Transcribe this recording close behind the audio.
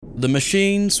The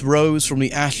machines rose from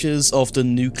the ashes of the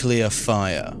nuclear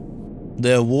fire.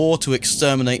 Their war to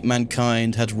exterminate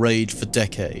mankind had raged for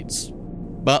decades.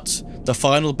 But the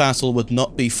final battle would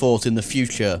not be fought in the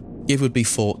future, it would be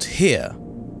fought here,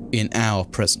 in our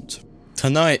present.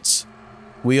 Tonight,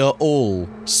 we are all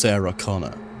Sarah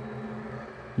Connor.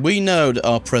 We know that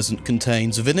our present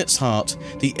contains within its heart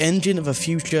the engine of a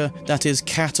future that is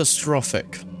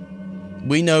catastrophic.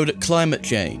 We know that climate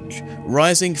change,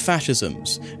 rising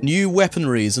fascisms, new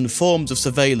weaponries and forms of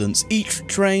surveillance, each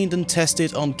trained and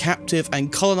tested on captive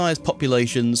and colonized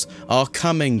populations, are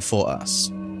coming for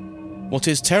us. What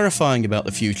is terrifying about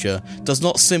the future does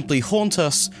not simply haunt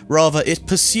us, rather it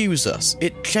pursues us,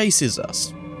 it chases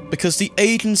us. Because the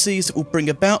agencies that will bring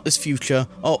about this future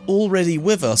are already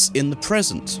with us in the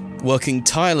present, working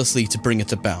tirelessly to bring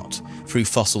it about, through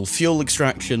fossil fuel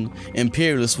extraction,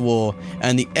 imperialist war,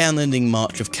 and the unending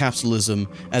march of capitalism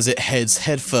as it heads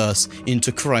headfirst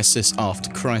into crisis after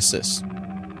crisis.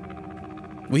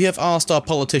 We have asked our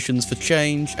politicians for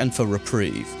change and for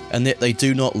reprieve, and yet they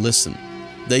do not listen.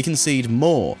 They concede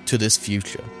more to this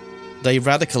future. They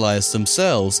radicalize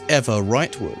themselves ever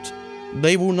rightward.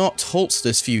 They will not halt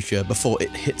this future before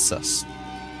it hits us.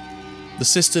 The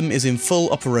system is in full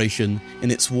operation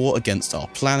in its war against our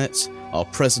planet, our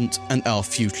present, and our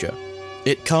future.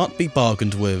 It can't be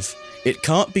bargained with, it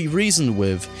can't be reasoned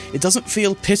with, it doesn't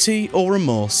feel pity or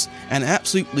remorse, and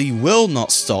absolutely will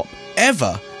not stop,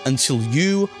 ever, until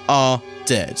you are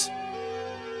dead.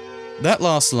 That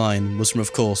last line was from,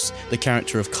 of course, the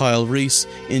character of Kyle Reese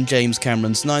in James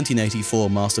Cameron's 1984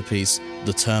 masterpiece,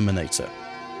 The Terminator.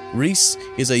 Reese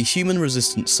is a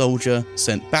human-resistant soldier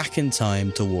sent back in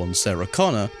time to warn Sarah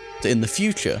Connor that in the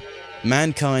future,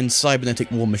 mankind's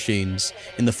cybernetic war machines,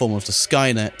 in the form of the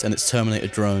Skynet and its Terminator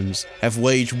drones, have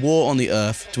waged war on the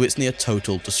Earth to its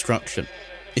near-total destruction.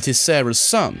 It is Sarah's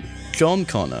son, John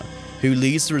Connor, who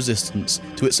leads the resistance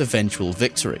to its eventual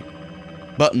victory.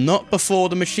 But not before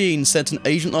the machines sent an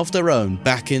agent of their own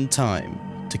back in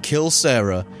time to kill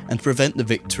Sarah and prevent the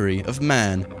victory of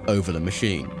man over the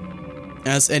machine.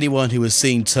 As anyone who has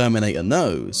seen Terminator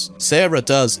knows, Sarah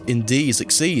does indeed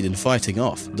succeed in fighting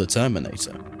off the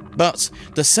Terminator. But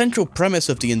the central premise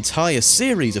of the entire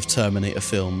series of Terminator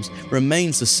films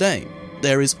remains the same.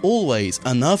 There is always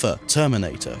another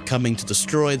Terminator coming to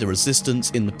destroy the resistance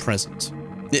in the present.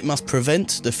 It must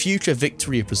prevent the future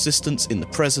victory of resistance in the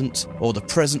present, or the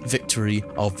present victory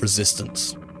of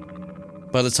resistance.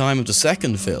 By the time of the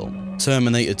second film,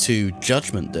 Terminator 2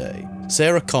 Judgment Day,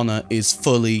 Sarah Connor is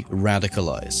fully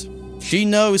radicalized. She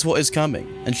knows what is coming,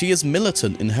 and she is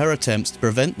militant in her attempts to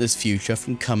prevent this future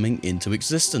from coming into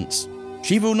existence.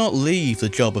 She will not leave the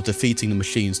job of defeating the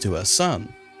machines to her son.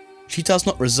 She does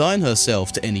not resign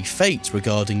herself to any fate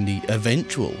regarding the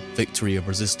eventual victory of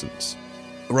resistance.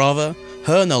 Rather,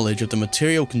 her knowledge of the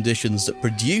material conditions that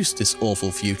produce this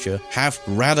awful future have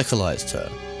radicalized her.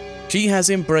 She has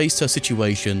embraced her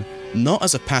situation not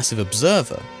as a passive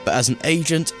observer, but as an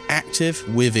agent active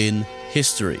within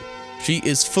history. She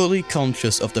is fully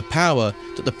conscious of the power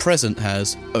that the present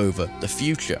has over the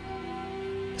future.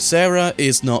 Sarah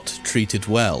is not treated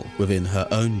well within her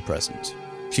own present.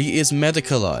 She is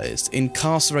medicalized,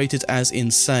 incarcerated as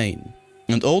insane,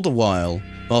 and all the while,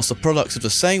 whilst the products of the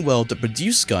same world that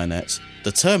produced Skynet,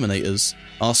 the Terminators,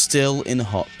 are still in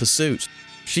hot pursuit.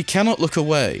 She cannot look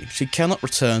away, she cannot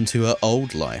return to her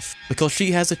old life, because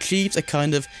she has achieved a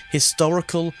kind of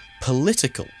historical,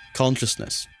 political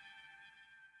consciousness.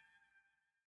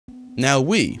 Now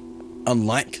we,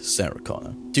 unlike Sarah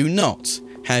Connor, do not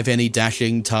have any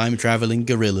dashing, time-travelling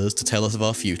gorillas to tell us of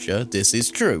our future. This is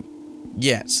true.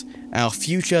 Yet, our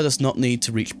future does not need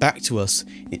to reach back to us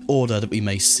in order that we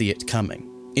may see it coming.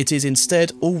 It is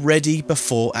instead already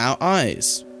before our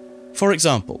eyes. For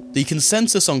example, the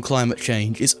consensus on climate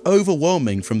change is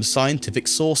overwhelming from scientific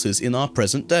sources in our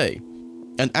present day,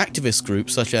 and activist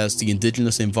groups such as the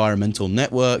Indigenous Environmental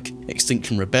Network,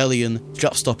 Extinction Rebellion,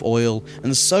 Just Stop Oil,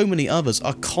 and so many others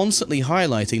are constantly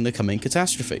highlighting the coming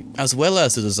catastrophe, as well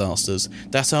as the disasters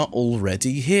that are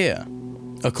already here.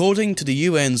 According to the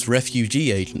UN's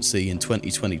Refugee Agency in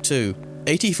 2022,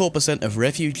 84% of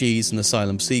refugees and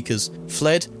asylum seekers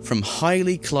fled from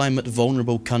highly climate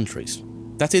vulnerable countries.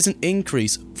 That is an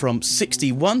increase from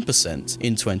 61%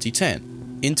 in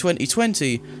 2010. In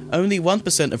 2020, only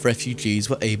 1% of refugees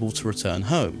were able to return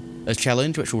home, a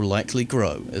challenge which will likely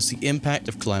grow as the impact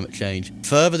of climate change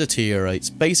further deteriorates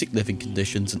basic living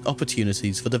conditions and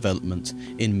opportunities for development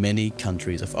in many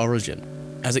countries of origin.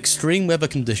 As extreme weather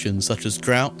conditions such as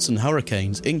droughts and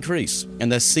hurricanes increase,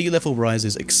 and as sea level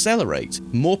rises accelerate,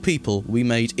 more people will be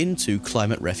made into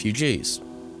climate refugees.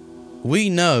 We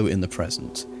know in the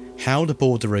present how the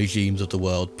border regimes of the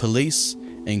world police,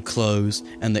 enclose,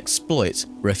 and exploit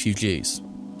refugees.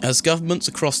 As governments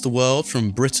across the world, from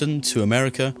Britain to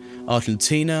America,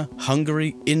 Argentina,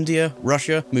 Hungary, India,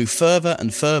 Russia, move further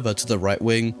and further to the right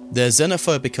wing, their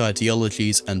xenophobic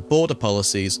ideologies and border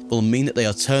policies will mean that they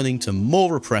are turning to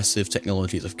more repressive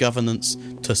technologies of governance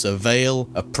to surveil,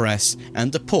 oppress,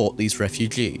 and deport these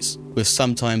refugees, with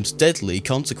sometimes deadly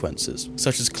consequences,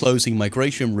 such as closing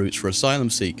migration routes for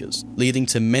asylum seekers, leading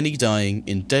to many dying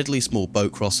in deadly small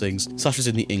boat crossings, such as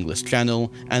in the English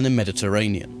Channel and the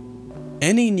Mediterranean.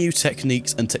 Any new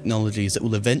techniques and technologies that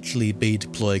will eventually be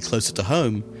deployed closer to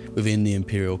home within the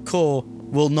Imperial core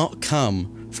will not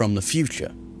come from the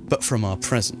future, but from our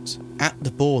present, at the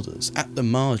borders, at the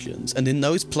margins, and in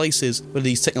those places where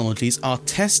these technologies are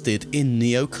tested in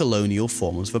neo-colonial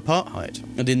forms of apartheid,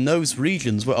 and in those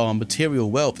regions where our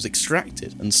material wealth is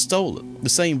extracted and stolen, the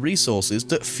same resources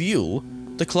that fuel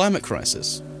the climate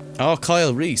crisis. Our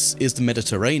Kyle Reese is the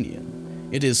Mediterranean,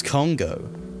 it is Congo,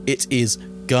 it is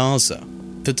Gaza.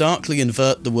 To darkly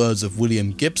invert the words of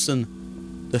William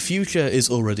Gibson, the future is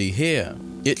already here,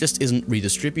 it just isn't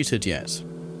redistributed yet.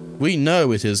 We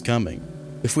know it is coming.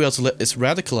 If we are to let this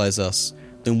radicalize us,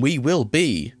 then we will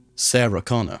be Sarah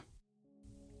Connor.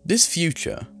 This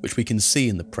future, which we can see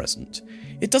in the present,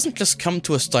 it doesn't just come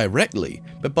to us directly,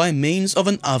 but by means of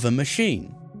an other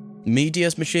machine.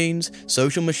 Media's machines,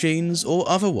 social machines, or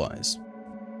otherwise.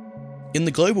 In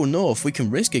the global north, we can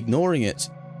risk ignoring it,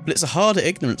 but it's a harder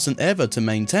ignorance than ever to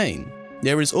maintain.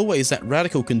 There is always that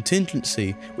radical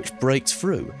contingency which breaks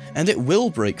through, and it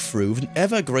will break through with an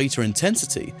ever greater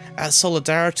intensity as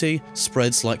solidarity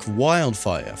spreads like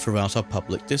wildfire throughout our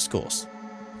public discourse.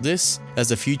 This, as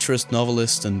the futurist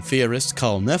novelist and theorist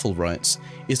Carl Neville writes,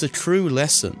 is the true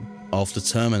lesson of the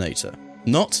Terminator.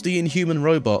 Not the inhuman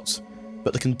robot,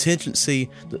 but the contingency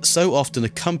that so often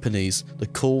accompanies the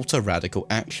call to radical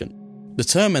action. The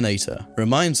Terminator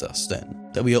reminds us, then,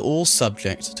 that we are all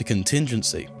subject to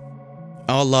contingency.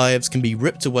 Our lives can be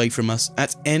ripped away from us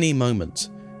at any moment,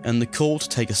 and the call to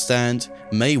take a stand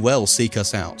may well seek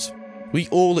us out. We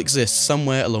all exist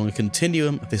somewhere along a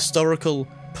continuum of historical,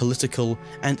 political,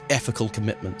 and ethical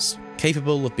commitments,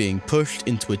 capable of being pushed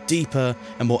into a deeper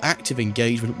and more active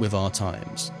engagement with our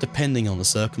times, depending on the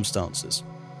circumstances.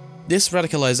 This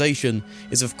radicalization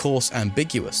is of course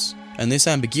ambiguous, and this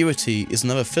ambiguity is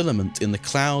another filament in the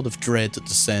cloud of dread that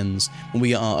descends when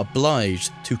we are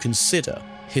obliged to consider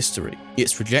history,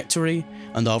 its trajectory,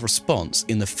 and our response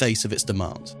in the face of its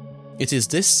demand. It is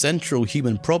this central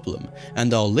human problem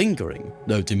and our lingering,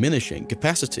 though diminishing,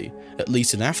 capacity, at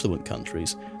least in affluent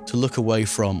countries, to look away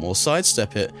from or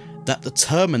sidestep it that the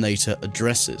Terminator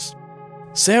addresses.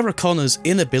 Sarah Connor's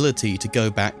inability to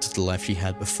go back to the life she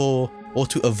had before, or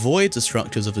to avoid the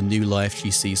structures of the new life she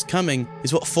sees coming,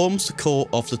 is what forms the core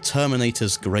of the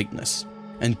Terminator's greatness,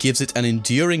 and gives it an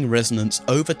enduring resonance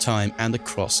over time and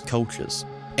across cultures,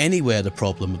 anywhere the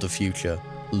problem of the future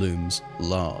looms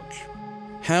large.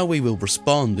 How we will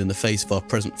respond in the face of our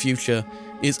present future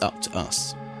is up to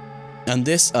us. And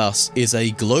this us is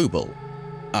a global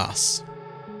us.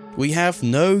 We have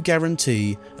no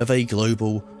guarantee of a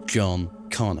global John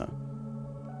Connor.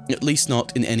 At least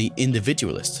not in any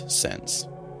individualist sense.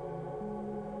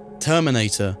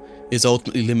 Terminator is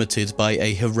ultimately limited by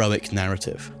a heroic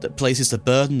narrative that places the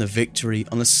burden of victory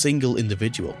on a single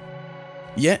individual.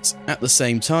 Yet, at the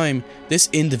same time, this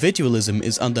individualism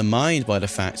is undermined by the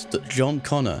fact that John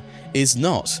Connor is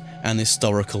not an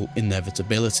historical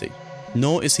inevitability,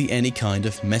 nor is he any kind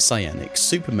of messianic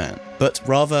Superman, but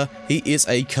rather he is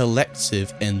a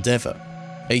collective endeavour,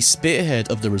 a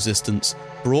spearhead of the resistance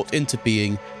brought into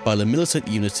being by the militant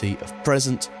unity of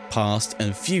present, past,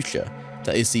 and future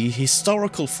that is the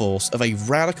historical force of a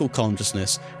radical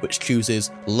consciousness which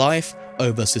chooses life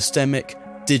over systemic,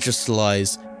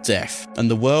 digitalized death, and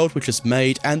the world which has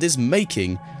made and is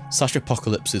making such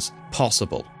apocalypses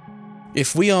possible.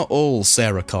 If we are all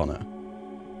Sarah Connor,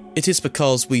 it is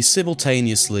because we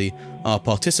simultaneously are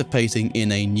participating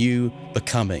in a new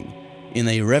becoming, in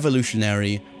a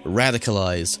revolutionary,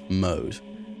 radicalized mode.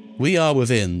 We are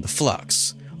within the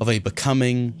flux of a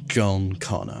becoming John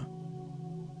Connor.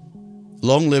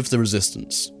 Long live the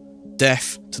resistance.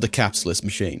 Death to the capitalist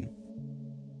machine.